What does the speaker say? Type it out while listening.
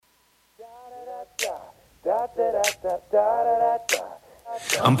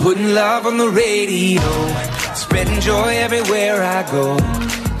I'm putting love on the radio, spreading joy everywhere I go.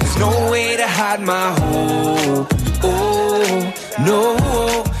 There's no way to hide my hope. Oh,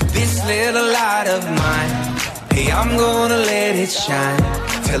 no, this little light of mine, hey, I'm gonna let it shine.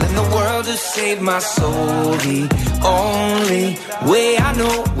 Telling the world to save my soul, the only way I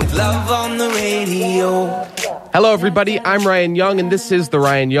know, with love on the radio. Hello, everybody. I'm Ryan Young, and this is The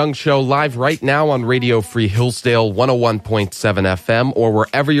Ryan Young Show, live right now on Radio Free Hillsdale 101.7 FM, or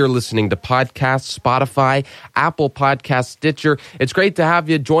wherever you're listening to podcasts, Spotify, Apple Podcasts, Stitcher. It's great to have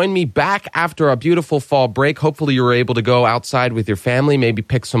you join me back after a beautiful fall break. Hopefully you were able to go outside with your family, maybe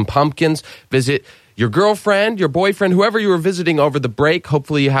pick some pumpkins, visit your girlfriend, your boyfriend, whoever you were visiting over the break.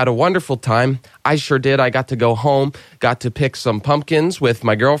 Hopefully you had a wonderful time. I sure did. I got to go home, got to pick some pumpkins with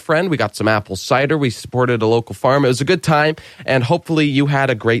my girlfriend. We got some apple cider. We supported a local farm. It was a good time, and hopefully you had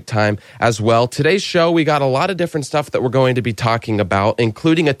a great time as well. Today's show, we got a lot of different stuff that we're going to be talking about,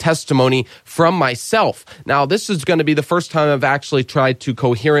 including a testimony from myself. Now, this is going to be the first time I've actually tried to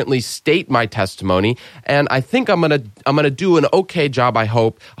coherently state my testimony, and I think I'm gonna do an okay job, I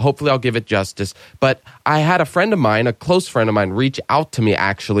hope. Hopefully I'll give it justice. But I had a friend of mine, a close friend of mine, reach out to me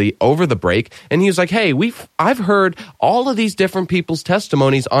actually over the break, and he was like, hey, I've heard all of these different people's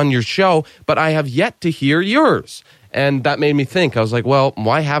testimonies on your show, but I have yet to hear yours. And that made me think. I was like, well,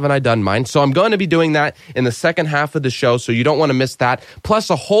 why haven't I done mine? So I'm going to be doing that in the second half of the show, so you don't want to miss that. Plus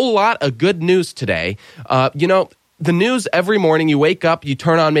a whole lot of good news today. The news every morning, you wake up, you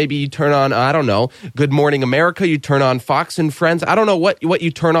turn on, I don't know, Good Morning America, you turn on Fox and Friends. I don't know what you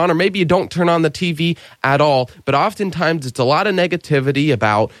turn on, or maybe you don't turn on the TV at all. But oftentimes it's a lot of negativity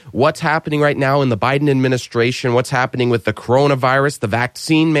about what's happening right now in the Biden administration, what's happening with the coronavirus, the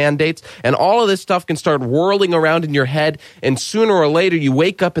vaccine mandates, and all of this stuff can start whirling around in your head. And sooner or later, you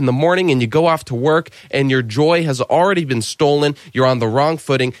wake up in the morning and you go off to work and your joy has already been stolen. You're on the wrong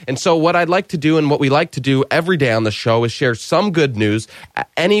footing. And so what I'd like to do, and what we like to do every day on the show, is share some good news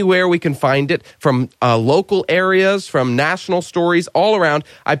anywhere we can find it, from local areas, from national stories, all around.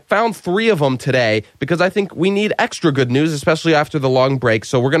 I found 3 of them today because I think we need extra good news, especially after the long break.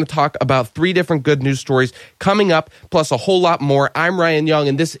 So we're going to talk about 3 different good news stories coming up, plus a whole lot more. I'm Ryan Young,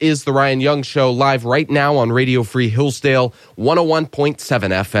 and this is The Ryan Young Show, live right now on Radio Free Hillsdale 101.7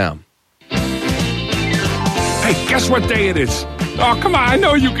 FM. Hey, guess what day it is? Oh, come on, I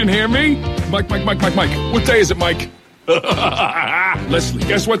know you can hear me. Mike. What day is it, Mike? Leslie,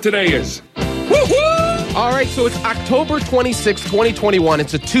 guess what today is? Woo-hoo! All right, so it's October 26, 2021.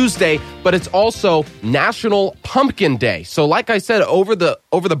 It's a Tuesday, but it's also National Pumpkin Day. So like I said, over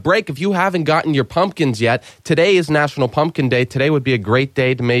the break, if you haven't gotten your pumpkins yet, today is National Pumpkin Day. Today would be a great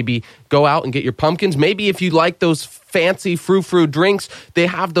day to maybe go out and get your pumpkins. Maybe if you like those fancy frou-frou drinks, they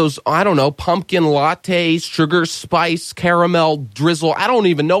have those, I don't know, pumpkin lattes, sugar, spice, caramel, drizzle. I don't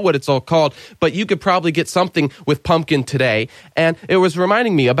even know what it's all called, but you could probably get something with pumpkin today. And it was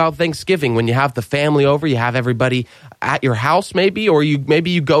reminding me about Thanksgiving, when you have the family over, you have everybody at your house maybe, or maybe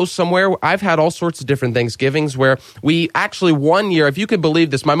you go somewhere. I've had all sorts of different Thanksgivings where we actually, one year, if you could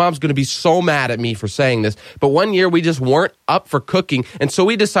believe this, my mom's going to be so mad at me for saying this, but one year we just weren't up for cooking, and so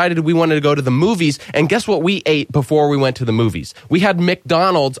we decided we wanted to go to the movies, and guess what we ate before we went to the movies? We had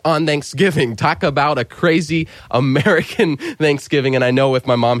McDonald's on Thanksgiving. Talk about a crazy American Thanksgiving, and I know if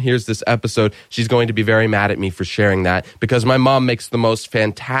my mom hears this episode, she's going to be very mad at me for sharing that, because my mom makes the most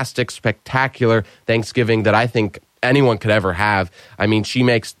fantastic, spectacular Thanksgiving that I think anyone could ever have. I mean, she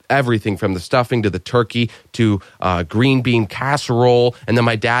makes everything from the stuffing to the turkey to green bean casserole, and then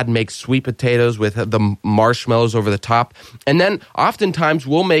my dad makes sweet potatoes with the marshmallows over the top. And then oftentimes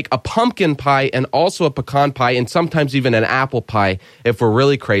we'll make a pumpkin pie and also a pecan pie, and sometimes even an apple pie if we're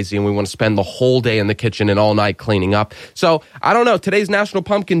really crazy and we want to spend the whole day in the kitchen and all night cleaning up. So I don't know, today's National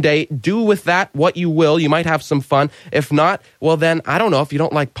Pumpkin Day. Do with that what you will. You might have some fun. If not, well then, I don't know, if you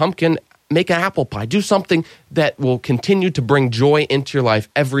don't like pumpkin, make an apple pie. Do something that will continue to bring joy into your life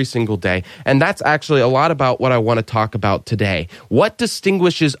every single day. And that's actually a lot about what I want to talk about today. What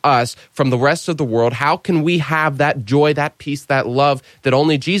distinguishes us from the rest of the world? How can we have that joy, that peace, that love that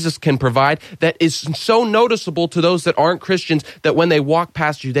only Jesus can provide, that is so noticeable to those that aren't Christians, that when they walk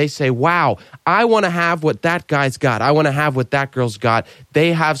past you, they say, wow, I want to have what that guy's got. I want to have what that girl's got.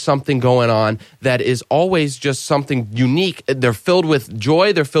 They have something going on that is always just something unique. They're filled with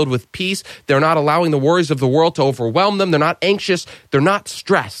joy. They're filled with peace. They're not allowing the worries of the world to overwhelm them. They're not anxious. They're not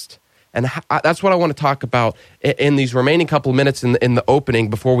stressed. And that's what I want to talk about in these remaining couple of minutes in the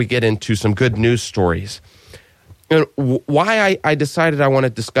opening before we get into some good news stories. And why I decided I want to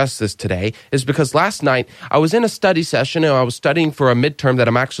discuss this today is because last night I was in a study session and I was studying for a midterm that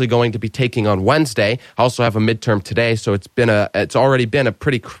I'm actually going to be taking on Wednesday. I also have a midterm today, so it's already been a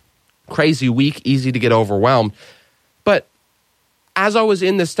pretty crazy week, easy to get overwhelmed. But as I was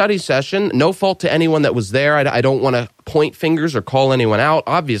in this study session, no fault to anyone that was there. I don't want to point fingers or call anyone out.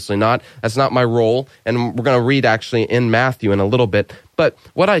 Obviously not. That's not my role. And we're going to read actually in Matthew in a little bit. But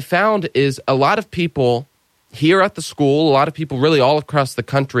what I found is a lot of people here at the school, a lot of people really all across the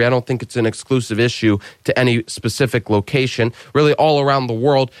country, I don't think it's an exclusive issue to any specific location, really all around the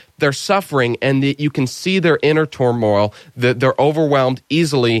world, they're suffering, and you can see their inner turmoil. They're overwhelmed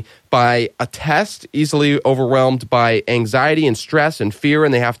easily by a test, easily overwhelmed by anxiety and stress and fear,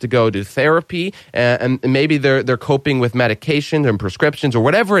 and they have to go to therapy, and maybe they're coping with medications and prescriptions or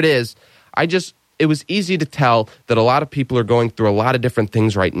whatever it is. It was easy to tell that a lot of people are going through a lot of different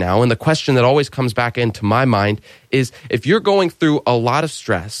things right now. And the question that always comes back into my mind is, if you're going through a lot of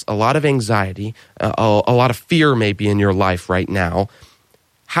stress, a lot of anxiety, a lot of fear maybe in your life right now,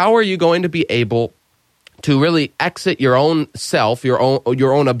 how are you going to be able to really exit your own self, your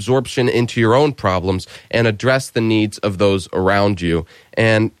own absorption into your own problems and address the needs of those around you?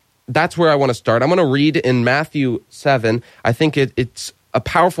 And that's where I want to start. I'm going to read in Matthew 7. I think it's a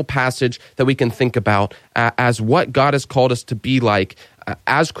powerful passage that we can think about as what God has called us to be like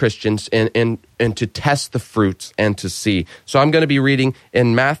as Christians and to test the fruits and to see. So I'm going to be reading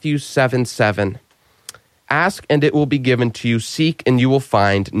in Matthew 7:7. Ask and it will be given to you. Seek and you will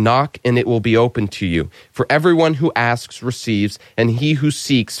find. Knock and it will be opened to you. For everyone who asks receives, and he who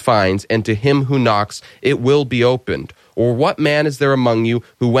seeks finds, and to him who knocks it will be opened. Or what man is there among you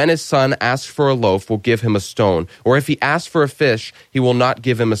who, when his son asks for a loaf, will give him a stone? Or if he asks for a fish, he will not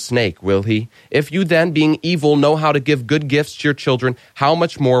give him a snake, will he? If you then, being evil, know how to give good gifts to your children, how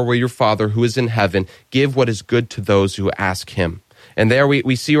much more will your Father who is in heaven give what is good to those who ask him? And there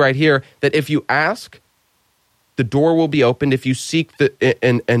we see right here that if you ask, the door will be opened. If you seek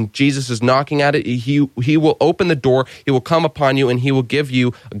and Jesus is knocking at it, he will open the door, he will come upon you, and he will give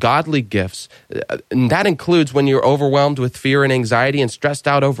you godly gifts. And that includes when you're overwhelmed with fear and anxiety and stressed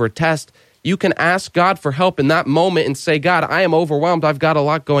out over a test. You can ask God for help in that moment and say, God, I am overwhelmed. I've got a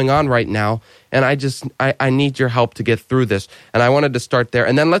lot going on right now, and I need your help to get through this. And I wanted to start there.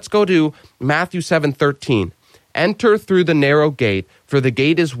 And then let's go to Matthew 7:13. Enter through the narrow gate, for the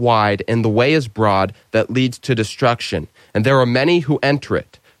gate is wide and the way is broad that leads to destruction. And there are many who enter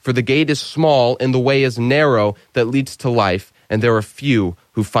it. For the gate is small and the way is narrow that leads to life, and there are few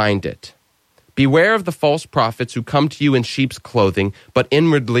who find it. Beware of the false prophets who come to you in sheep's clothing, but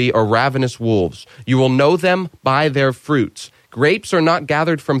inwardly are ravenous wolves. You will know them by their fruits. Grapes are not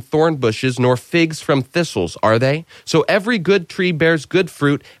gathered from thorn bushes, nor figs from thistles, are they? So every good tree bears good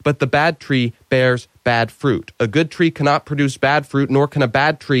fruit, but the bad tree bears bad fruit. A good tree cannot produce bad fruit, nor can a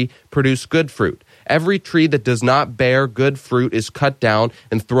bad tree produce good fruit. Every tree that does not bear good fruit is cut down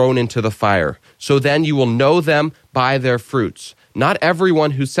and thrown into the fire. So then you will know them by their fruits. Not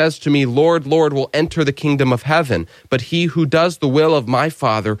everyone who says to me, Lord, Lord, will enter the kingdom of heaven, but he who does the will of my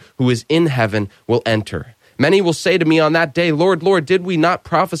Father who is in heaven will enter. Many will say to me on that day, Lord, Lord, did we not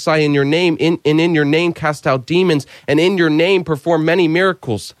prophesy in your name, and in your name cast out demons, and in your name perform many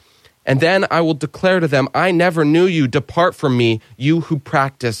miracles? And then I will declare to them, I never knew you. Depart from me, you who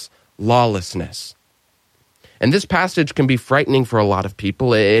practice lawlessness. And this passage can be frightening for a lot of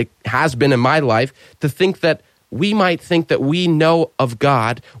people. It has been in my life to think that we might think that we know of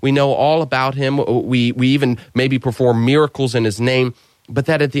God. We know all about him. We even maybe perform miracles in his name. But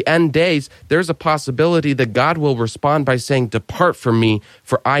that at the end days, there's a possibility that God will respond by saying, depart from me,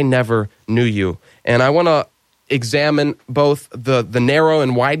 for I never knew you. And I want to examine both the narrow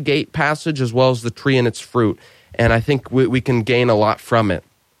and wide gate passage as well as the tree and its fruit. And I think we can gain a lot from it.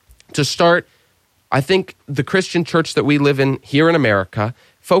 To start, I think the Christian church that we live in here in America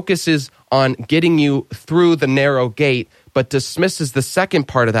focuses on getting you through the narrow gate, but dismisses the second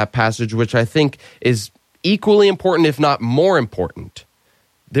part of that passage, which I think is equally important, if not more important.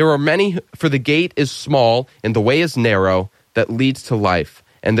 There are many, for the gate is small and the way is narrow that leads to life,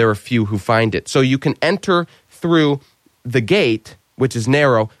 and there are few who find it. So you can enter through the gate, which is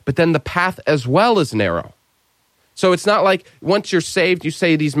narrow, but then the path as well is narrow. So it's not like once you're saved, you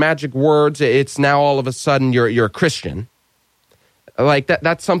say these magic words, it's now all of a sudden you're a Christian. Like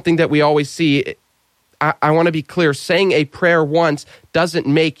that's something that we always see. I want to be clear, saying a prayer once doesn't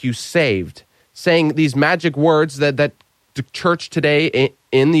make you saved. Saying these magic words that the church today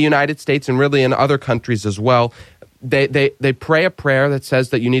in the United States and really in other countries as well, they pray a prayer that says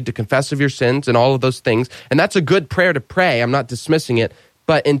that you need to confess of your sins and all of those things. And that's a good prayer to pray. I'm not dismissing it.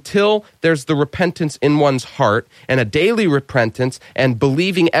 But until there's the repentance in one's heart and a daily repentance and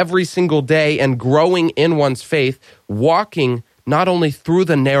believing every single day and growing in one's faith, walking not only through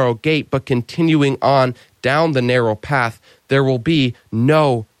the narrow gate, but continuing on down the narrow path, there will be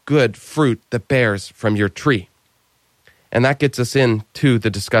no good fruit that bears from your tree. And that gets us into the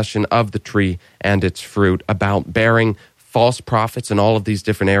discussion of the tree and its fruit, about bearing false prophets in all of these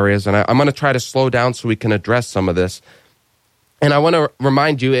different areas. And I'm going to try to slow down so we can address some of this. And I want to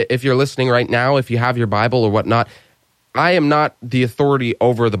remind you, if you're listening right now, if you have your Bible or whatnot, I am not the authority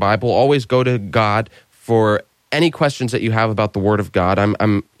over the Bible. Always go to God for any questions that you have about the Word of God.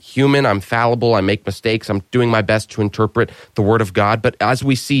 I'm human, I'm fallible, I make mistakes, I'm doing my best to interpret the Word of God. But as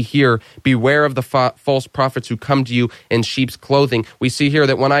we see here, beware of the false prophets who come to you in sheep's clothing. We see here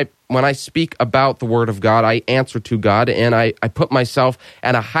that when I speak about the Word of God, I answer to God, and I put myself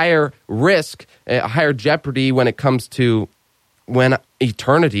at a higher risk, a higher jeopardy when it comes to when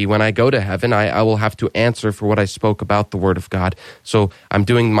I go to heaven. I will have to answer for what I spoke about the Word of God. So I'm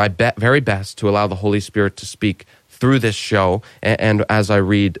doing my very best to allow the Holy Spirit to speak through this show and as I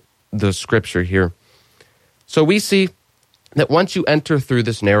read the scripture here. So we see that once you enter through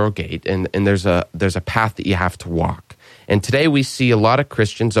this narrow gate, and there's a path that you have to walk. And today we see a lot of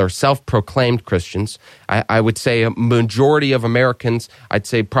Christians, or self-proclaimed Christians. I would say a majority of Americans, I'd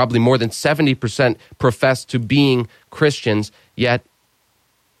say probably more than 70% profess to being Christians, yet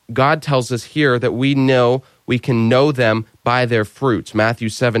God tells us here that we can know them by their fruits. Matthew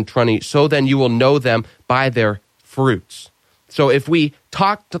 7:20, so then you will know them by their fruits. So if we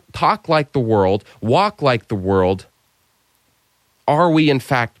talk like the world, walk like the world, are we in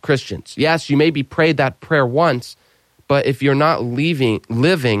fact Christians? Yes, you maybe prayed that prayer once, but if you're not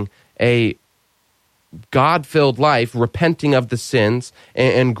living a God-filled life, repenting of the sins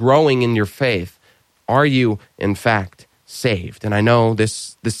and growing in your faith, are you in fact saved? And I know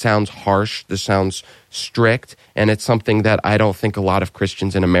this sounds harsh, this sounds strict, and it's something that I don't think a lot of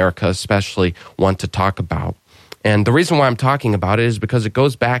Christians in America especially want to talk about. And the reason why I'm talking about it is because it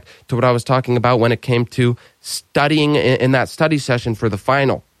goes back to what I was talking about when it came to studying in that study session for the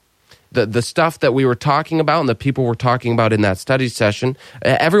final. The stuff that we were talking about and the people were talking about in that study session,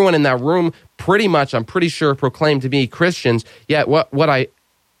 everyone in that room pretty much, I'm pretty sure, proclaimed to be Christians, yet what I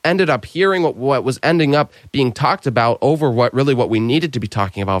ended up hearing, what was ending up being talked about over what we needed to be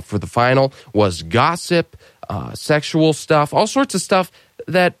talking about for the final was gossip, sexual stuff, all sorts of stuff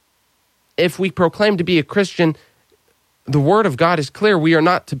that if we proclaim to be a Christian, the Word of God is clear. We are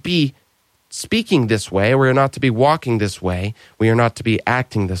not to be speaking this way. We are not to be walking this way. We are not to be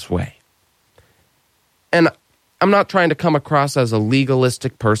acting this way. And I'm not trying to come across as a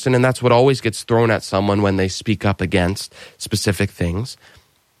legalistic person, and that's what always gets thrown at someone when they speak up against specific things.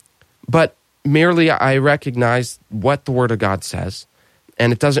 But merely I recognize what the Word of God says,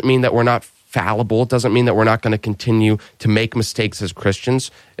 and it doesn't mean that we're not fallible. It doesn't mean that we're not going to continue to make mistakes as Christians.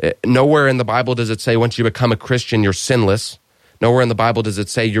 Nowhere in the Bible does it say once you become a Christian, you're sinless. Nowhere in the Bible does it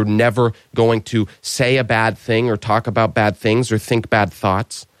say you're never going to say a bad thing or talk about bad things or think bad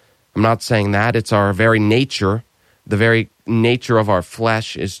thoughts. I'm not saying that. It's our very nature. The very nature of our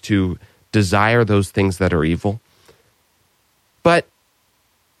flesh is to desire those things that are evil. But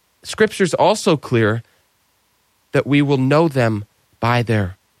Scripture's also clear that we will know them by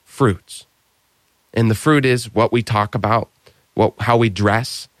their fruits. And the fruit is what we talk about, how we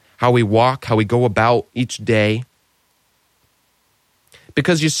dress, how we walk, how we go about each day.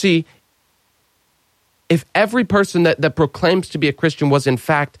 Because you see, if every person that proclaims to be a Christian was in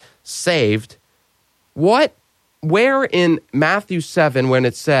fact saved, where in Matthew 7 when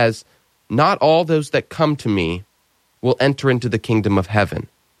it says, not all those that come to me will enter into the kingdom of heaven?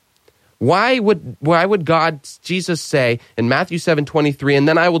 Why would Jesus say in Matthew 7:23, and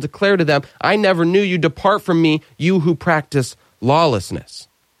then I will declare to them, I never knew you, depart from me, you who practice lawlessness?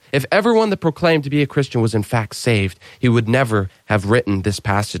 If everyone that proclaimed to be a Christian was in fact saved, he would never have written this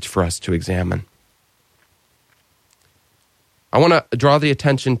passage for us to examine. I want to draw the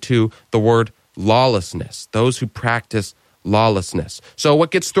attention to the word lawlessness, those who practice lawlessness. So what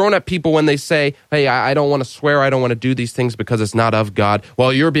gets thrown at people when they say, hey, I don't want to swear, I don't want to do these things because it's not of God.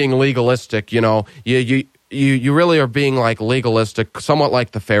 Well, you're being legalistic, you really are being like legalistic, somewhat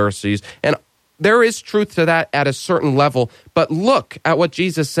like the Pharisees. And there is truth to that at a certain level, but look at what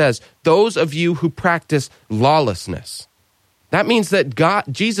Jesus says, those of you who practice lawlessness. That means that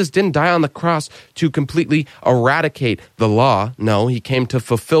Jesus didn't die on the cross to completely eradicate the law. No, he came to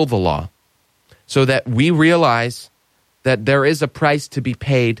fulfill the law so that we realize that there is a price to be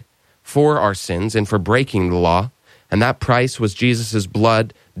paid for our sins and for breaking the law, and that price was Jesus'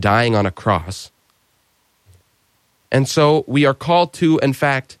 blood dying on a cross. And so we are called to, in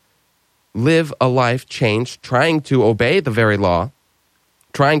fact, live a life changed, trying to obey the very law,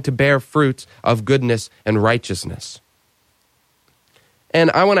 trying to bear fruits of goodness and righteousness. And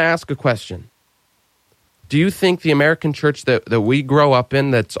I want to ask a question. Do you think the American church that we grow up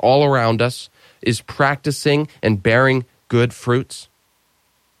in, that's all around us, is practicing and bearing good fruits?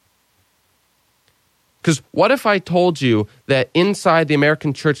 Because what if I told you that inside the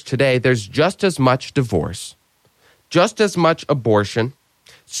American church today, there's just as much divorce, just as much abortion,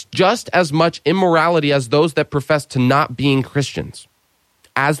 just as much immorality as those that profess to not being Christians,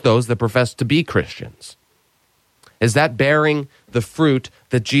 as those that profess to be Christians? Is that bearing the fruit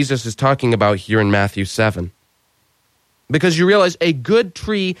that Jesus is talking about here in Matthew 7? Because you realize a good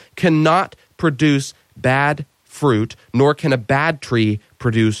tree cannot produce bad fruit, nor can a bad tree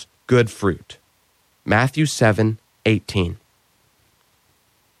produce good fruit. Matthew 7:18.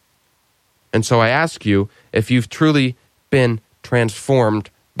 And so I ask you, if you've truly been transformed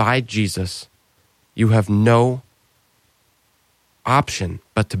by Jesus, you have no option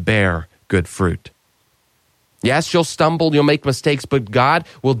but to bear good fruit. Yes, you'll stumble, you'll make mistakes, but God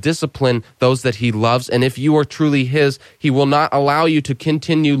will discipline those that he loves. And if you are truly his, he will not allow you to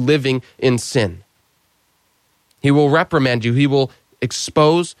continue living in sin. He will reprimand you. He will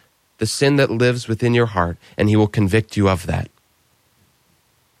expose the sin that lives within your heart, and he will convict you of that.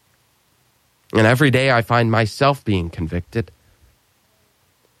 And every day I find myself being convicted.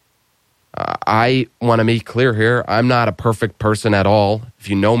 I want to be clear here. I'm not a perfect person at all. If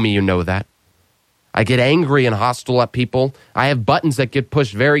you know me, you know that. I get angry and hostile at people. I have buttons that get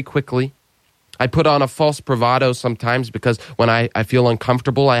pushed very quickly. I put on a false bravado sometimes because when I feel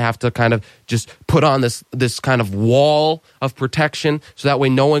uncomfortable, I have to kind of just put on this kind of wall of protection so that way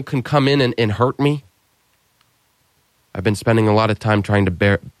no one can come in and hurt me. I've been spending a lot of time trying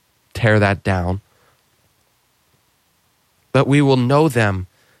to tear that down. But we will know them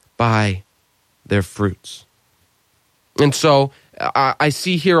by their fruits. And so I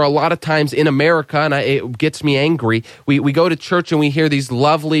see here a lot of times in America, and it gets me angry, we go to church and we hear these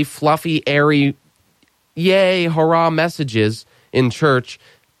lovely, fluffy, airy, yay, hurrah messages in church,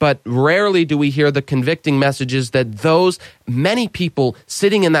 but rarely do we hear the convicting messages that those many people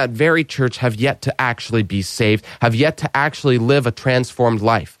sitting in that very church have yet to actually be saved, have yet to actually live a transformed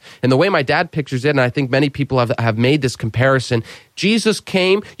life. And the way my dad pictures it, and I think many people have made this comparison, Jesus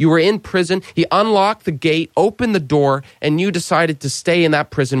came, you were in prison, he unlocked the gate, opened the door, and you decided to stay in that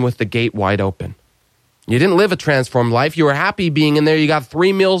prison with the gate wide open. You didn't live a transformed life. You were happy being in there. You got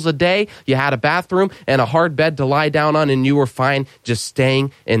 3 meals a day. You had a bathroom and a hard bed to lie down on, and you were fine just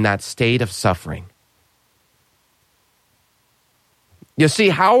staying in that state of suffering. You see,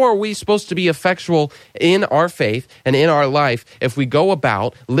 how are we supposed to be effectual in our faith and in our life if we go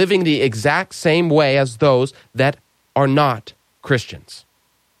about living the exact same way as those that are not Christians?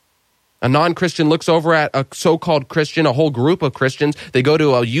 A non-Christian looks over at a so-called Christian, a whole group of Christians. They go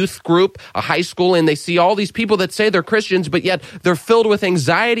to a youth group, a high school, and they see all these people that say they're Christians, but yet they're filled with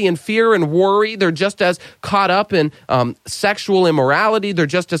anxiety and fear and worry. They're just as caught up in sexual immorality. They're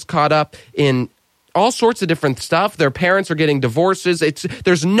just as caught up in all sorts of different stuff. Their parents are getting divorces.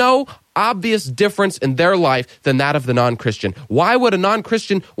 There's no obvious difference in their life than that of the non-Christian. Why would a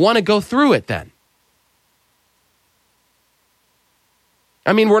non-Christian want to go through it then?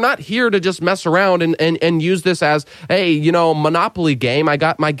 I mean, we're not here to just mess around and use this as, hey, Monopoly game. I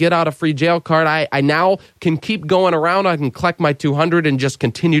got my get out of free jail card. I now can keep going around. I can collect my 200 and just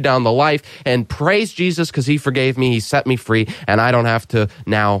continue down the life and praise Jesus because he forgave me. He set me free, and I don't have to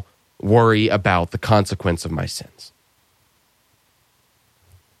now worry about the consequence of my sins.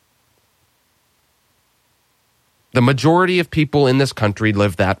 The majority of people in this country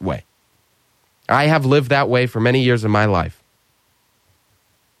live that way. I have lived that way for many years of my life.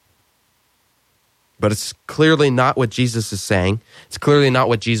 But it's clearly not what Jesus is saying. It's clearly not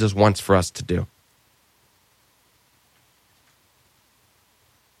what Jesus wants for us to do.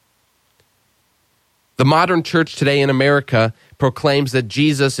 The modern church today in America proclaims that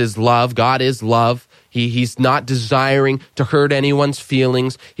Jesus is love, God is love. He's not desiring to hurt anyone's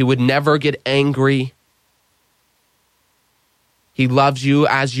feelings. He would never get angry. He loves you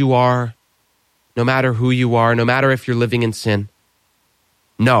as you are, no matter who you are, no matter if you're living in sin.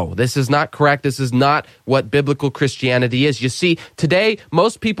 No, this is not correct. This is not what biblical Christianity is. You see, today,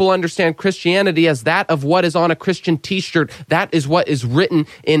 most people understand Christianity as that of what is on a Christian t-shirt. That is what is written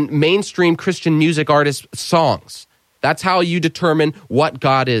in mainstream Christian music artists' songs. That's how you determine what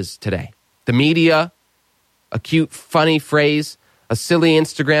God is today. The media, a cute, funny phrase, a silly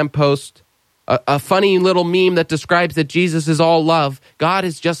Instagram post, a funny little meme that describes that Jesus is all love. God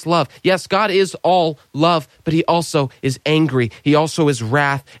is just love. Yes, God is all love, but he also is angry. He also is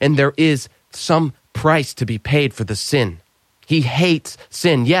wrath, and there is some price to be paid for the sin. He hates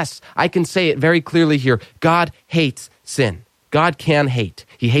sin. Yes, I can say it very clearly here. God hates sin. God can hate.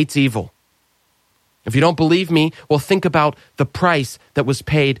 He hates evil. If you don't believe me, well, think about the price that was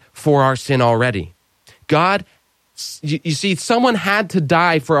paid for our sin already. God, you see, someone had to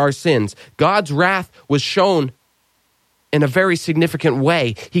die for our sins. God's wrath was shown in a very significant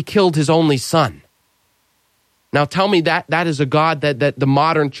way. He killed his only son. Now tell me that is a God that the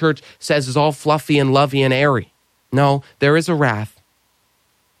modern church says is all fluffy and lovey and airy. No, there is a wrath.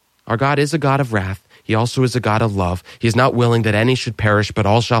 Our God is a God of wrath. He also is a God of love. He is not willing that any should perish, but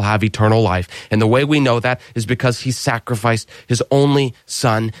all shall have eternal life. And the way we know that is because he sacrificed his only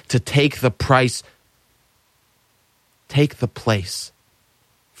son to take the price, take the place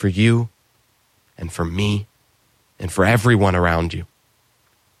for you and for me and for everyone around you.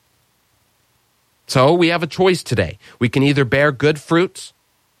 So we have a choice today. We can either bear good fruits,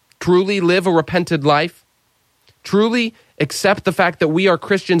 truly live a repented life, truly accept the fact that we are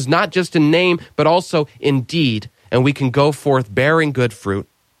Christians, not just in name, but also in deed, and we can go forth bearing good fruit,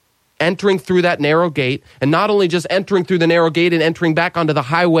 entering through that narrow gate, and not only just entering through the narrow gate and entering back onto the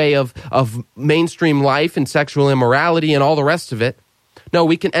highway of mainstream life and sexual immorality and all the rest of it. No,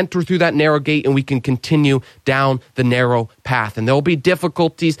 we can enter through that narrow gate and we can continue down the narrow path. And there will be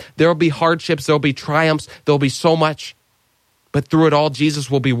difficulties, there will be hardships, there will be triumphs, there will be so much. But through it all, Jesus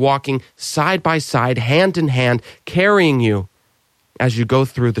will be walking side by side, hand in hand, carrying you as you go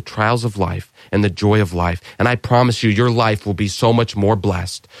through the trials of life and the joy of life. And I promise you, your life will be so much more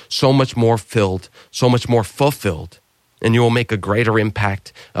blessed, so much more filled, so much more fulfilled. And you will make a greater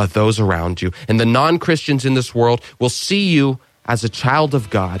impact of those around you. And the non-Christians in this world will see you as a child of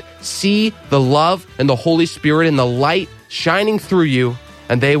God, see the love and the Holy Spirit and the light shining through you,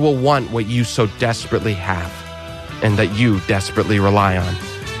 and they will want what you so desperately have and that you desperately rely on.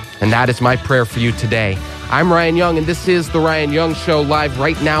 And that is my prayer for you today. I'm Ryan Young, and this is The Ryan Young Show, live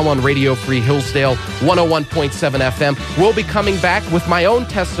right now on Radio Free Hillsdale, 101.7 FM. We'll be coming back with my own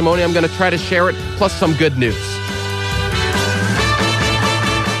testimony. I'm going to try to share it, plus some good news.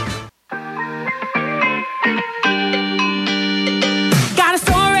 Got a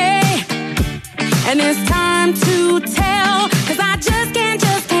story, and it's time to tell, 'cause I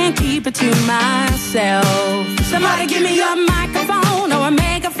just can't keep it to myself. Somebody give me a microphone or a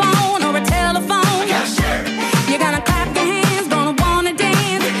megaphone or a telephone. Yeah, sure. You're gonna clap your hands, gonna wanna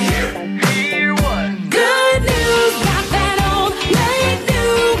dance. Hear what? Good news, got that old late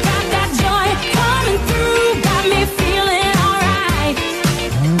news, got that joy coming through, got me feeling alright.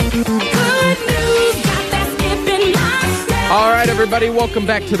 Good news, got that skip in my step. All right, everybody, welcome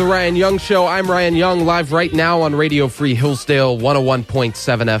back to The Ryan Young Show. I'm Ryan Young, live right now on Radio Free Hillsdale,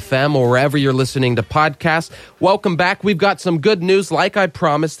 101.7 FM, or wherever you're listening to podcasts. Welcome back. We've got some good news, like I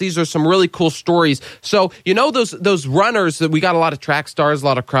promised. These are some really cool stories. So, you know those runners, that we got a lot of track stars, a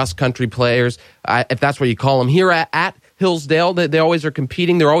lot of cross-country players, if that's what you call them, here at Hillsdale. They always are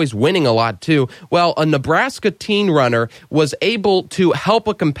competing. They're always winning a lot, too. Well, a Nebraska teen runner was able to help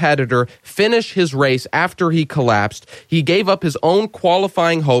a competitor finish his race after he collapsed. He gave up his own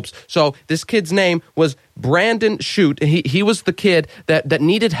qualifying hopes. So this kid's name was Brandon Shute. He was the kid that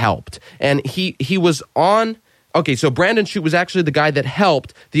needed help. And he was on... Okay, so Brandon Shute was actually the guy that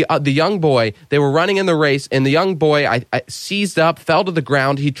helped the young boy. They were running in the race, and the young boy I seized up, fell to the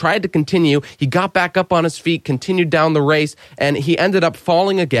ground. He tried to continue. He got back up on his feet, continued down the race, and he ended up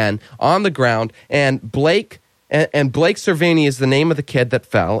falling again on the ground. And Blake Cervini is the name of the kid that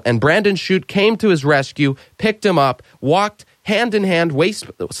fell. And Brandon Shute came to his rescue, picked him up, walked hand in hand,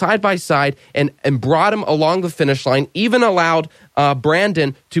 side by side, and brought him along the finish line, even allowed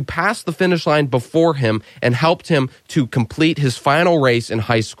Brandon to pass the finish line before him and helped him to complete his final race in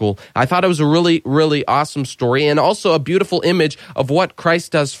high school. I thought it was a really, really awesome story and also a beautiful image of what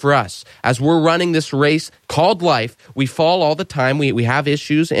Christ does for us. As we're running this race called life, we fall all the time, we have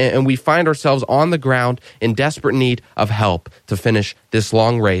issues, and we find ourselves on the ground in desperate need of help to finish this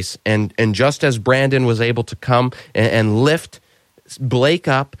long race. And just as Brandon was able to come and lift Blake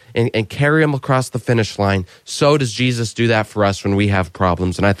up and carry him across the finish line, so does Jesus do that for us when we have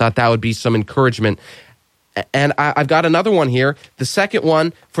problems. And I thought that would be some encouragement. And I've got another one here, the second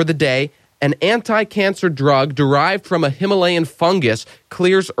one for the day. An anti-cancer drug derived from a Himalayan fungus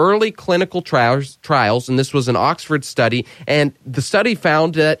clears early clinical trials, and this was an Oxford study, and the study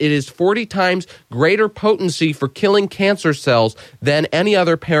found that it is 40 times greater potency for killing cancer cells than any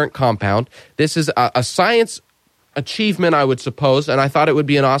other parent compound. This is a science achievement, I would suppose, and I thought it would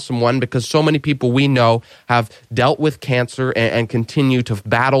be an awesome one because so many people we know have dealt with cancer and continue to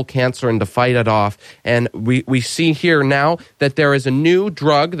battle cancer and to fight it off. And we see here now that there is a new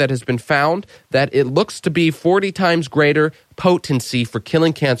drug that has been found that it looks to be 40 times greater potency for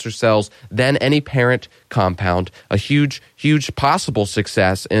killing cancer cells than any parent compound. A huge possible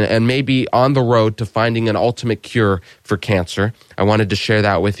success and maybe on the road to finding an ultimate cure for cancer. I wanted to share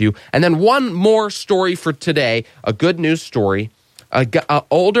that with you. And then one more story for today, a good news story. An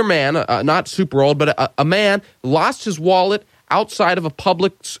older man, not super old, but a man lost his wallet outside of a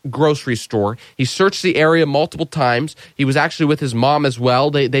Publix grocery store. He searched the area multiple times. He was actually with his mom as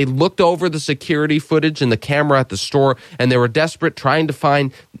well. They looked over the security footage and the camera at the store, and they were desperate trying to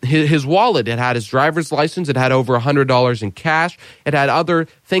find his wallet. It had his driver's license. It had over $100 in cash. It had other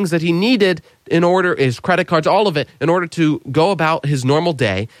things that he needed his credit cards, all of it, in order to go about his normal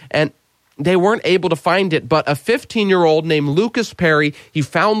day. And they weren't able to find it, but a 15-year-old named Lucas Perry, he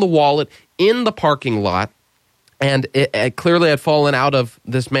found the wallet in the parking lot. And it clearly had fallen out of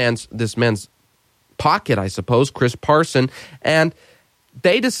this man's pocket, I suppose, Chris Parson. And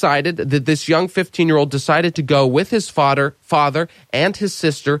they decided that this young 15-year-old decided to go with his father and his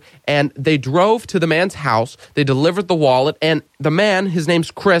sister, and they drove to the man's house. They delivered the wallet, and the man, his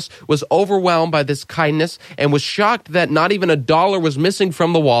name's Chris, was overwhelmed by this kindness and was shocked that not even $1 was missing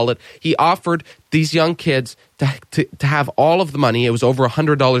from the wallet. He offered these young kids to have all of the money. It was over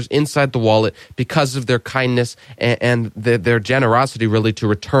 $100 inside the wallet because of their kindness and their generosity, really, to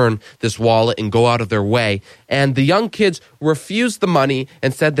return this wallet and go out of their way. And the young kids refused the money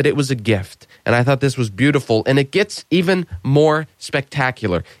and said that it was a gift. And I thought this was beautiful. And it gets even more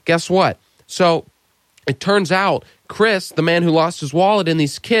spectacular. Guess what? So it turns out Chris, the man who lost his wallet, and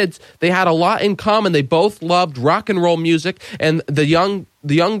these kids, they had a lot in common. They both loved rock and roll music. And the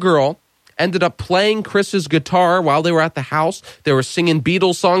young girl ended up playing Chris's guitar while they were at the house. They were singing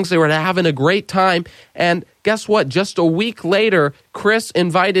Beatles songs. They were having a great time. And guess what? Just a week later, Chris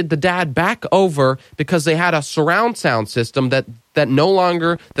invited the dad back over because they had a surround sound system that they no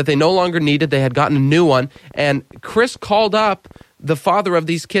longer needed. They had gotten a new one. And Chris called up the father of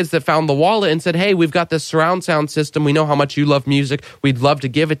these kids that found the wallet and said, "Hey, we've got this surround sound system. We know how much you love music. We'd love to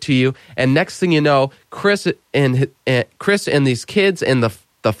give it to you." And next thing you know, Chris and these kids and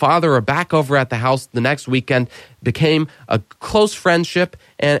the father are back over at the house the next weekend, became a close friendship,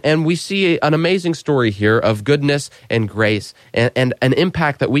 and we see an amazing story here of goodness and grace and an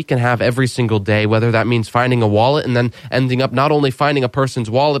impact that we can have every single day, whether that means finding a wallet and then ending up not only finding a person's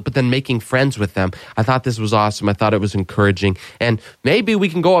wallet, but then making friends with them. I thought this was awesome. I thought it was encouraging. And maybe we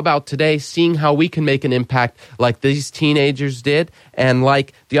can go about today seeing how we can make an impact like these teenagers did, and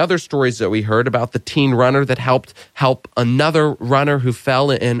like the other stories that we heard about the teen runner that helped help another runner who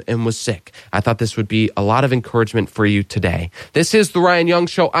fell and was sick. I thought this would be a lot of encouragement for you today. This is The Ryan Young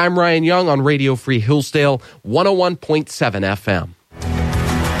Show. I'm Ryan Young on Radio Free Hillsdale 101.7 FM.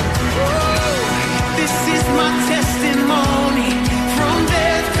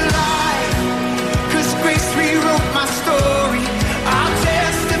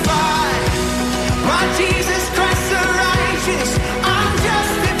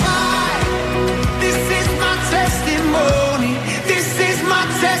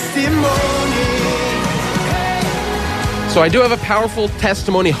 So I do have a powerful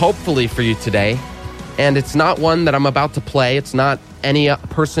testimony, hopefully, for you today. And it's not one that I'm about to play. It's not any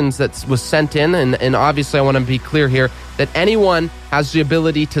person's that was sent in. And obviously, I want to be clear here that anyone has the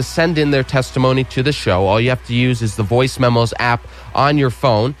ability to send in their testimony to the show. All you have to use is the Voice Memos app on your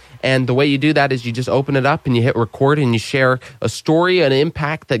phone. And the way you do that is you just open it up and you hit record and you share a story, an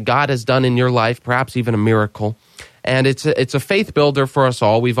impact that God has done in your life, perhaps even a miracle. And it's a faith builder for us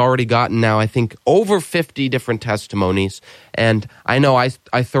all. We've already gotten now, I think, over 50 different testimonies. And I know I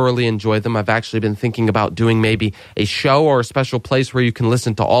thoroughly enjoy them. I've actually been thinking about doing maybe a show or a special place where you can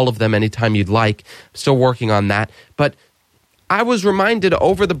listen to all of them anytime you'd like. I'm still working on that. But I was reminded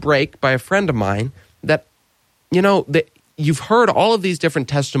over the break by a friend of mine that, you've heard all of these different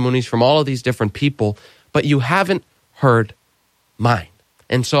testimonies from all of these different people, but you haven't heard mine.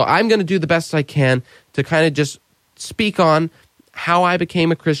 And so I'm going to do the best I can to kind of just speak on how I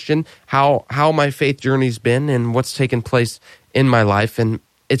became a Christian, how my faith journey's been, and what's taken place in my life. And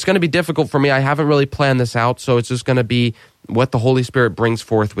it's going to be difficult for me. I haven't really planned this out, so it's just going to be what the Holy Spirit brings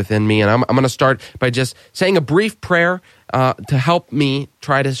forth within me. And I'm going to start by just saying a brief prayer to help me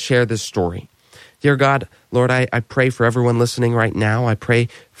try to share this story. Dear God, Lord, I pray for everyone listening right now. I pray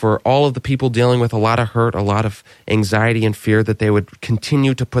for all of the people dealing with a lot of hurt, a lot of anxiety and fear, that they would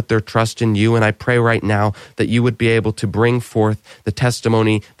continue to put their trust in you. And I pray right now that you would be able to bring forth the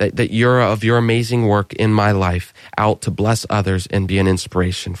testimony that you're of your amazing work in my life out to bless others and be an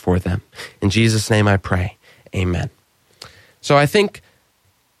inspiration for them. In Jesus' name I pray. Amen. So I think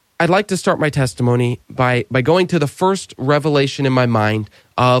I'd like to start my testimony by going to the first revelation in my mind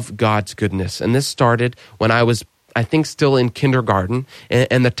of God's goodness. And this started when I was, I think, still in kindergarten.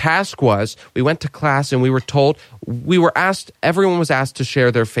 And the task was, we went to class and we were told, everyone was asked to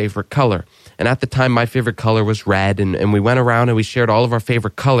share their favorite color. And at the time, my favorite color was red. And we went around and we shared all of our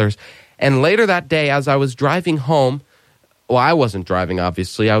favorite colors. And later that day, as I was driving home, well, I wasn't driving,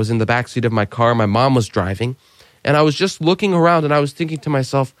 obviously. I was in the backseat of my car. My mom was driving. And I was just looking around and I was thinking to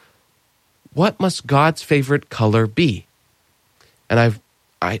myself, what must God's favorite color be? And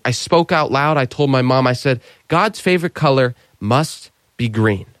I spoke out loud. I told my mom, I said, God's favorite color must be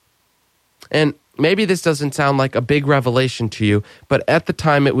green. And maybe this doesn't sound like a big revelation to you, but at the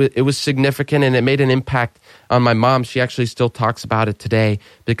time it was significant and it made an impact on my mom. She actually still talks about it today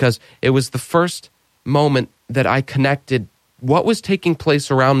because it was the first moment that I connected what was taking place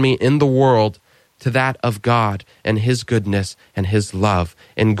around me in the world to that of God and his goodness and his love.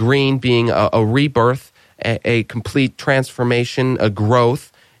 And green being a rebirth, a complete transformation, a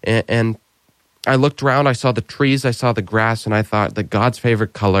growth. And I looked around, I saw the trees, I saw the grass, and I thought that God's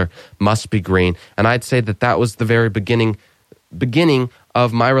favorite color must be green. And I'd say that was the very beginning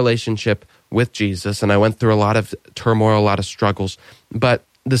of my relationship with Jesus. And I went through a lot of turmoil, a lot of struggles. But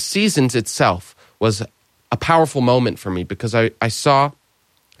the seasons itself was a powerful moment for me because I saw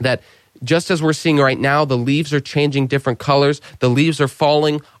that just as we're seeing right now, the leaves are changing different colors. The leaves are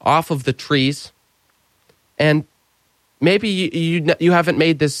falling off of the trees. And maybe you haven't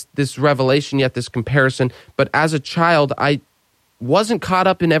made this revelation yet, this comparison, but as a child, I wasn't caught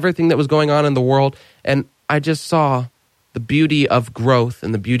up in everything that was going on in the world, and I just saw the beauty of growth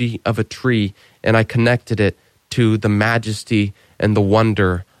and the beauty of a tree, and I connected it to the majesty and the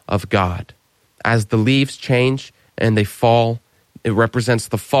wonder of God. As the leaves change and they fall, it represents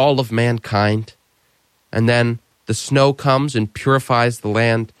the fall of mankind. And then the snow comes and purifies the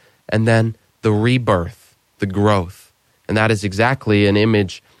land. And then the rebirth, the growth. And that is exactly an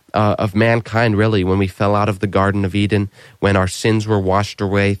image of mankind, really, when we fell out of the Garden of Eden, when our sins were washed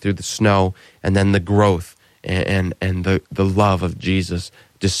away through the snow, and then the growth and the love of Jesus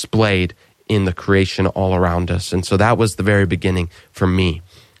displayed in the creation all around us. And so that was the very beginning for me.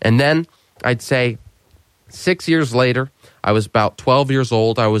 And then I'd say 6 years later, I was about 12 years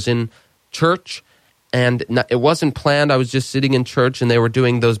old. I was in church, and it wasn't planned. I was just sitting in church, and they were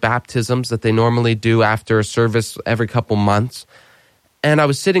doing those baptisms that they normally do after a service every couple months. And I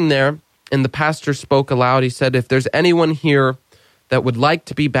was sitting there, and the pastor spoke aloud. He said, if there's anyone here that would like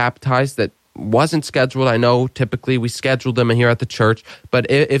to be baptized that wasn't scheduled, I know typically we scheduled them here at the church, but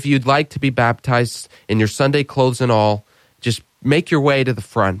if you'd like to be baptized in your Sunday clothes and all, just make your way to the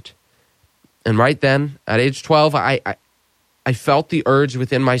front. And right then, at age 12, I felt the urge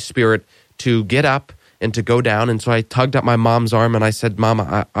within my spirit to get up and to go down. And so I tugged at my mom's arm and I said, Mom,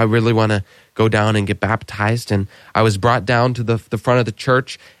 I really want to go down and get baptized. And I was brought down to the front of the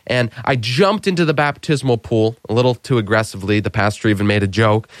church, and I jumped into the baptismal pool a little too aggressively. The pastor even made a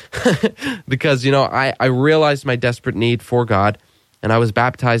joke because, I realized my desperate need for God, and I was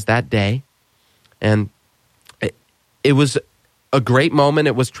baptized that day. And it was a great moment.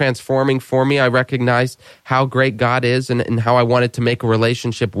 It was transforming for me. I recognized how great God is and how I wanted to make a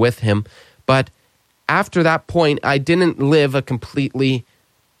relationship with him. But after that point, I didn't live a completely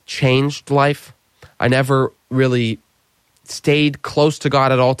changed life. I never really stayed close to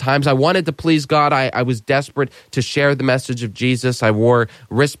God at all times. I wanted to please God. I was desperate to share the message of Jesus. I wore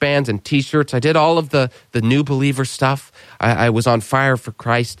wristbands and T-shirts. I did all of the new believer stuff. I was on fire for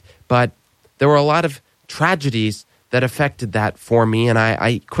Christ. But there were a lot of tragedies that affected that for me, and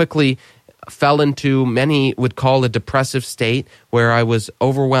I quickly fell into, many would call, a depressive state where I was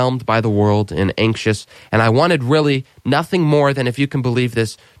overwhelmed by the world and anxious, and I wanted really nothing more than, if you can believe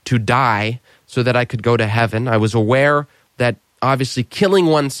this, to die so that I could go to heaven. I was aware that obviously killing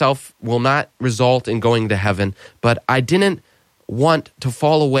oneself will not result in going to heaven, but I didn't want to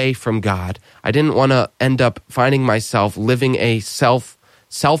fall away from God. I didn't want to end up finding myself living a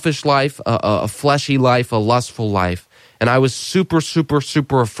selfish life, a fleshy life, a lustful life. And I was super, super,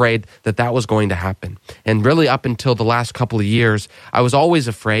 super afraid that that was going to happen. And really up until the last couple of years, I was always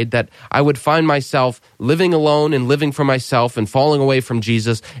afraid that I would find myself living alone and living for myself and falling away from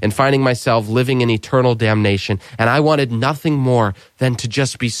Jesus and finding myself living in eternal damnation. And I wanted nothing more than to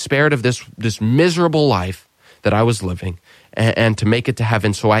just be spared of this miserable life that I was living and to make it to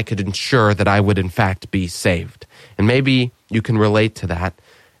heaven so I could ensure that I would in fact be saved. And maybe you can relate to that.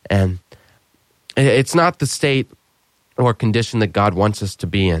 And it's not the state or condition that God wants us to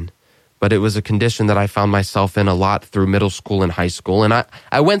be in, but it was a condition that I found myself in a lot through middle school and high school. And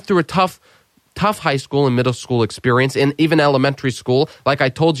I went through a tough high school and middle school experience, and even elementary school. Like I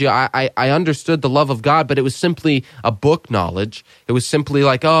told you, I understood the love of God, but it was simply a book knowledge. It was simply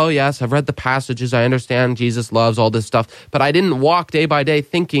like, oh yes, I've read the passages, I understand Jesus loves, all this stuff. But I didn't walk day by day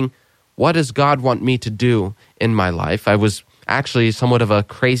thinking, what does God want me to do in my life? I was actually somewhat of a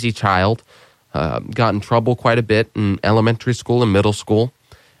crazy child. Got in trouble quite a bit in elementary school and middle school.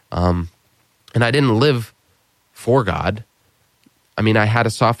 And I didn't live for God. I mean, I had a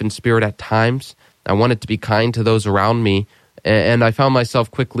softened spirit at times. I wanted to be kind to those around me. And I found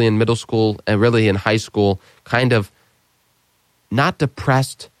myself quickly in middle school and really in high school kind of not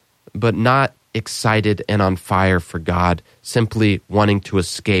depressed, but not excited and on fire for God, simply wanting to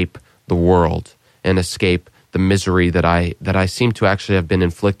escape the world and escape the misery that I seem to actually have been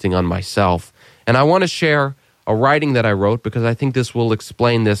inflicting on myself. And I want to share a writing that I wrote because I think this will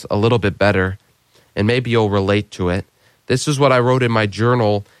explain this a little bit better, and maybe you'll relate to it. This is what I wrote in my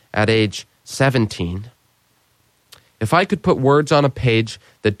journal at age 17. If I could put words on a page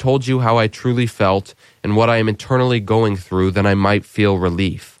that told you how I truly felt and what I am internally going through, then I might feel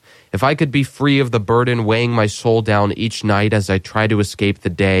relief. If I could be free of the burden weighing my soul down each night as I try to escape the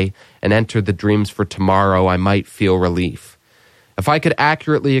day and enter the dreams for tomorrow, I might feel relief. If I could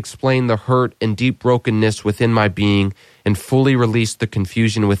accurately explain the hurt and deep brokenness within my being and fully release the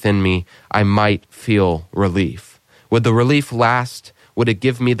confusion within me, I might feel relief. Would the relief last? Would it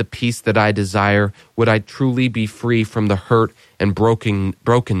give me the peace that I desire? Would I truly be free from the hurt and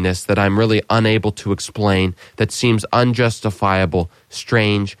brokenness that I'm really unable to explain, that seems unjustifiable,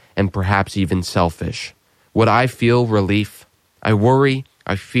 strange, and perhaps even selfish? Would I feel relief? I worry,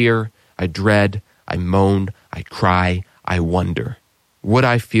 I fear, I dread, I moan, I cry, I wonder. Would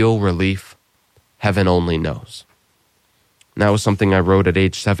I feel relief? Heaven only knows. And that was something I wrote at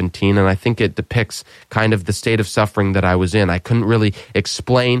age 17, and I think it depicts kind of the state of suffering that I was in. I couldn't really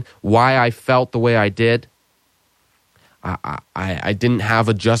explain why I felt the way I did. I didn't have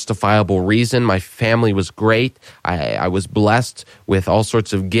a justifiable reason. My family was great. I was blessed with all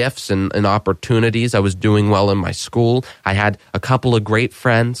sorts of gifts and opportunities. I was doing well in my school. I had a couple of great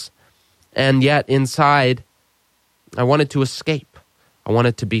friends. And yet inside, I wanted to escape. I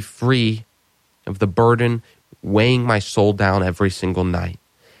wanted to be free of the burden weighing my soul down every single night.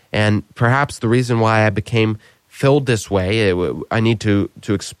 And perhaps the reason why I became filled this way, I need to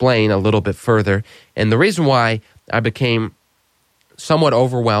explain a little bit further. And the reason why I became somewhat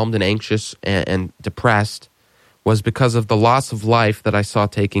overwhelmed and anxious and depressed was because of the loss of life that I saw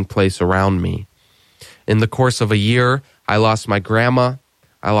taking place around me. In the course of a year, I lost my grandma,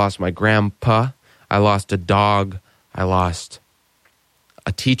 I lost my grandpa, I lost a dog, I lost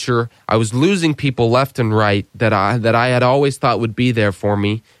a teacher. I was losing people left and right that I had always thought would be there for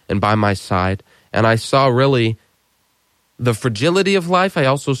me and by my side. And I saw really the fragility of life. I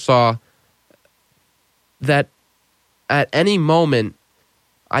also saw that at any moment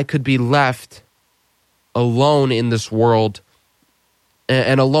I could be left alone in this world,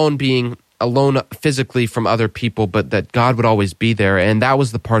 and alone being alone physically from other people, but that God would always be there. And that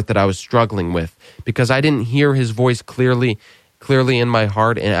was the part that I was struggling with, because I didn't hear his voice clearly in my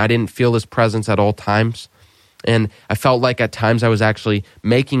heart, and I didn't feel his presence at all times. And I felt like at times I was actually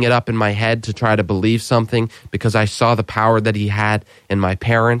making it up in my head to try to believe something, because I saw the power that he had in my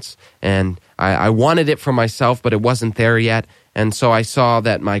parents, and I wanted it for myself, but it wasn't there yet. And so I saw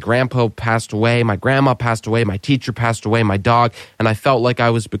that my grandpa passed away, my grandma passed away, my teacher passed away, my dog, and I felt like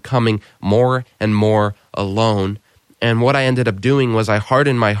I was becoming more and more alone. And what I ended up doing was I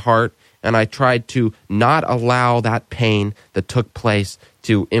hardened my heart, and I tried to not allow that pain that took place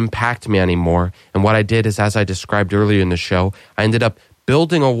to impact me anymore. And what I did is, as I described earlier in the show, I ended up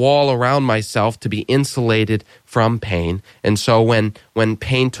building a wall around myself to be insulated from pain. And so when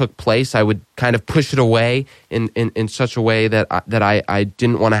pain took place, I would kind of push it away in such a way that I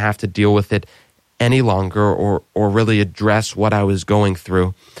didn't want to have to deal with it any longer or really address what I was going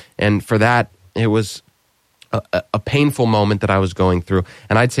through. And for that, it was a painful moment that I was going through.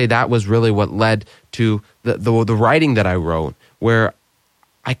 And I'd say that was really what led to the writing that I wrote, where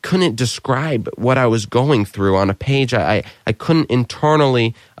I couldn't describe what I was going through on a page. I couldn't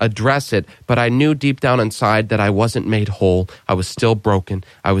internally address it, but I knew deep down inside that I wasn't made whole. I was still broken.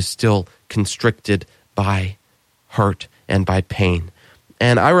 I was still constricted by hurt and by pain.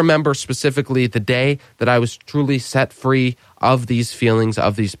 And I remember specifically the day that I was truly set free of these feelings,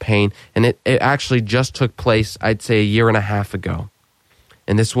 of these pain, and it actually just took place, I'd say, 1.5 years ago.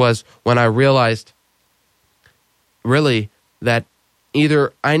 And this was when I realized, really, that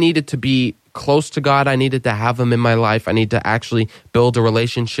either I needed to be close to God, I needed to have Him in my life, I need to actually build a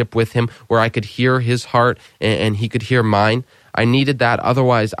relationship with Him where I could hear His heart and He could hear mine. I needed that,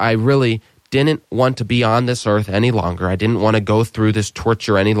 otherwise I really didn't want to be on this earth any longer. I didn't want to go through this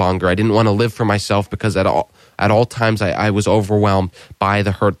torture any longer. I didn't want to live for myself because at all times I was overwhelmed by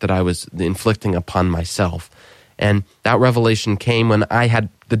the hurt that I was inflicting upon myself. And that revelation came when I had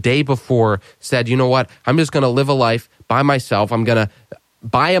the day before said, you know what, I'm just going to live a life by myself. I'm going to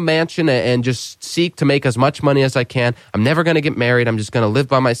buy a mansion and just seek to make as much money as I can. I'm never going to get married. I'm just going to live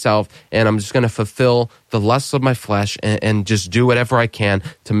by myself, and I'm just going to fulfill the lusts of my flesh and just do whatever I can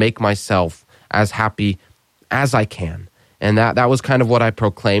to make myself as happy as I can. And that was kind of what I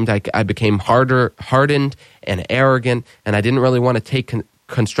proclaimed. I became hardened and arrogant, and I didn't really want to take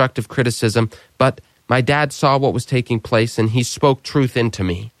constructive criticism, but my dad saw what was taking place, and he spoke truth into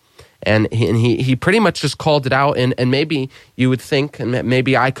me. And he pretty much just called it out, and maybe you would think, and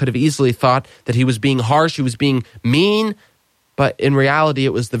maybe I could have easily thought that he was being harsh, he was being mean, but in reality,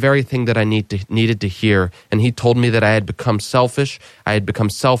 it was the very thing that I needed to hear. And he told me that I had become selfish, I had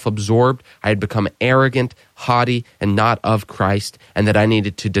become self-absorbed, I had become arrogant, haughty, and not of Christ, and that I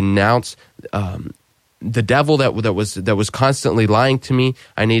needed to denounce the devil that was constantly lying to me.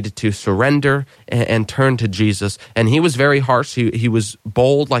 I needed to surrender and turn to Jesus. And he was very harsh. He was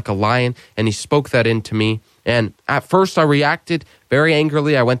bold like a lion, and he spoke that into me. And at first I reacted very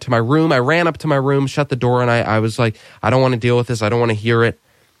angrily. I went to my room. I ran up to my room, shut the door, and I was like, I don't want to deal with this. I don't want to hear it.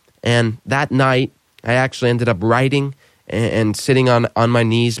 And that night, I actually ended up writing and sitting on my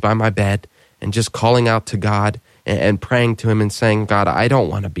knees by my bed and just calling out to God and praying to Him and saying, God, I don't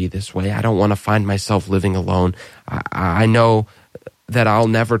want to be this way. I don't want to find myself living alone. I know that I'll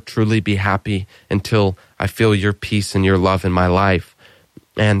never truly be happy until I feel Your peace and Your love in my life.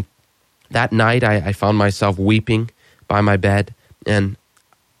 And that night, I found myself weeping by my bed, and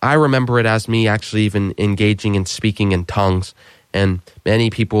I remember it as me actually even engaging in speaking in tongues. And many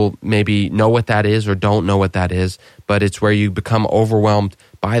people maybe know what that is or don't know what that is, but it's where you become overwhelmed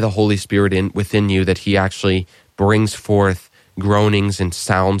by the Holy Spirit within you, that He actually brings forth groanings and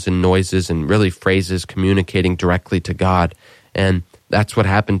sounds and noises and really phrases communicating directly to God. And that's what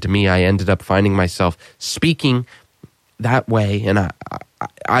happened to me. I ended up finding myself speaking that way, and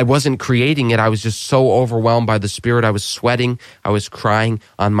I wasn't creating it. I was just so overwhelmed by the Spirit. I was sweating. I was crying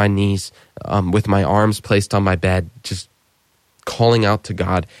on my knees with my arms placed on my bed, just calling out to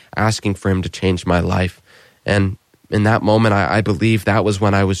God, asking for Him to change my life. And in that moment, I believe that was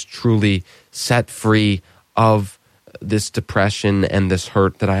when I was truly set free of this depression and this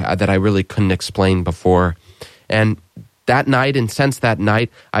hurt that I really couldn't explain before. And that night, and since that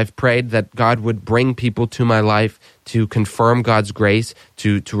night, I've prayed that God would bring people to my life to confirm God's grace,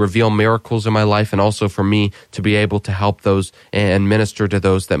 to reveal miracles in my life, and also for me to be able to help those and minister to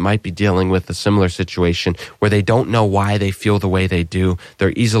those that might be dealing with a similar situation where they don't know why they feel the way they do.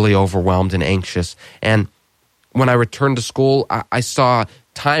 They're easily overwhelmed and anxious. And when I returned to school, I saw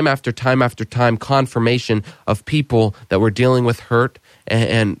time after time after time confirmation of people that were dealing with hurt,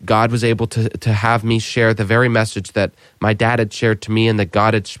 and God was able to have me share the very message that my dad had shared to me and that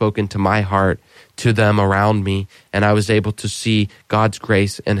God had spoken to my heart to them around me. And I was able to see God's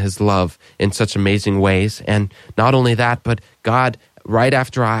grace and His love in such amazing ways. And not only that, but God, right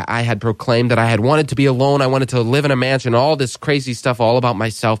after I had proclaimed that I had wanted to be alone, I wanted to live in a mansion, all this crazy stuff all about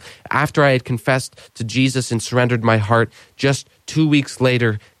myself, after I had confessed to Jesus and surrendered my heart, just 2 weeks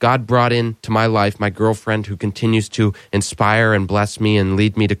later, God brought into my life my girlfriend, who continues to inspire and bless me and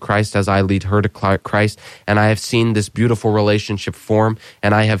lead me to Christ as I lead her to Christ. And I have seen this beautiful relationship form,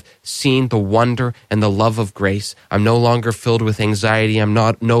 and I have seen the wonder and the love of grace. I'm no longer filled with anxiety. I'm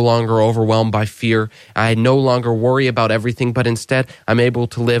no longer overwhelmed by fear. I no longer worry about everything, but instead I'm able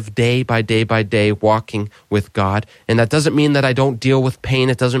to live day by day by day walking with God. And that doesn't mean that I don't deal with pain.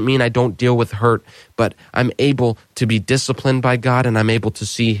 It doesn't mean I don't deal with hurt, but I'm able to be disciplined by God, and I'm able to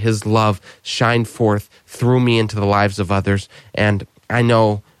see His love shine forth through me into the lives of others. And I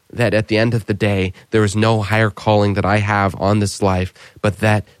know that at the end of the day, there is no higher calling that I have on this life, but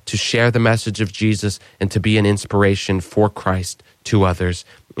that to share the message of Jesus and to be an inspiration for Christ to others.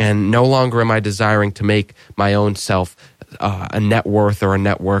 And no longer am I desiring to make my own self a net worth or a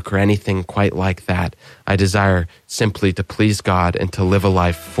network or anything quite like that. I desire simply to please God and to live a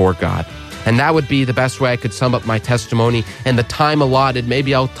life for God. And that would be the best way I could sum up my testimony and the time allotted.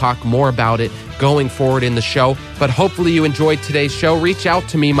 Maybe I'll talk more about it going forward in the show. But hopefully you enjoyed today's show. Reach out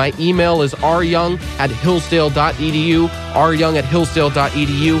to me. My email is ryoung@hillsdale.edu,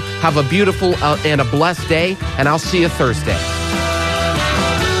 ryoung@hillsdale.edu. Have a beautiful and a blessed day, and I'll see you Thursday.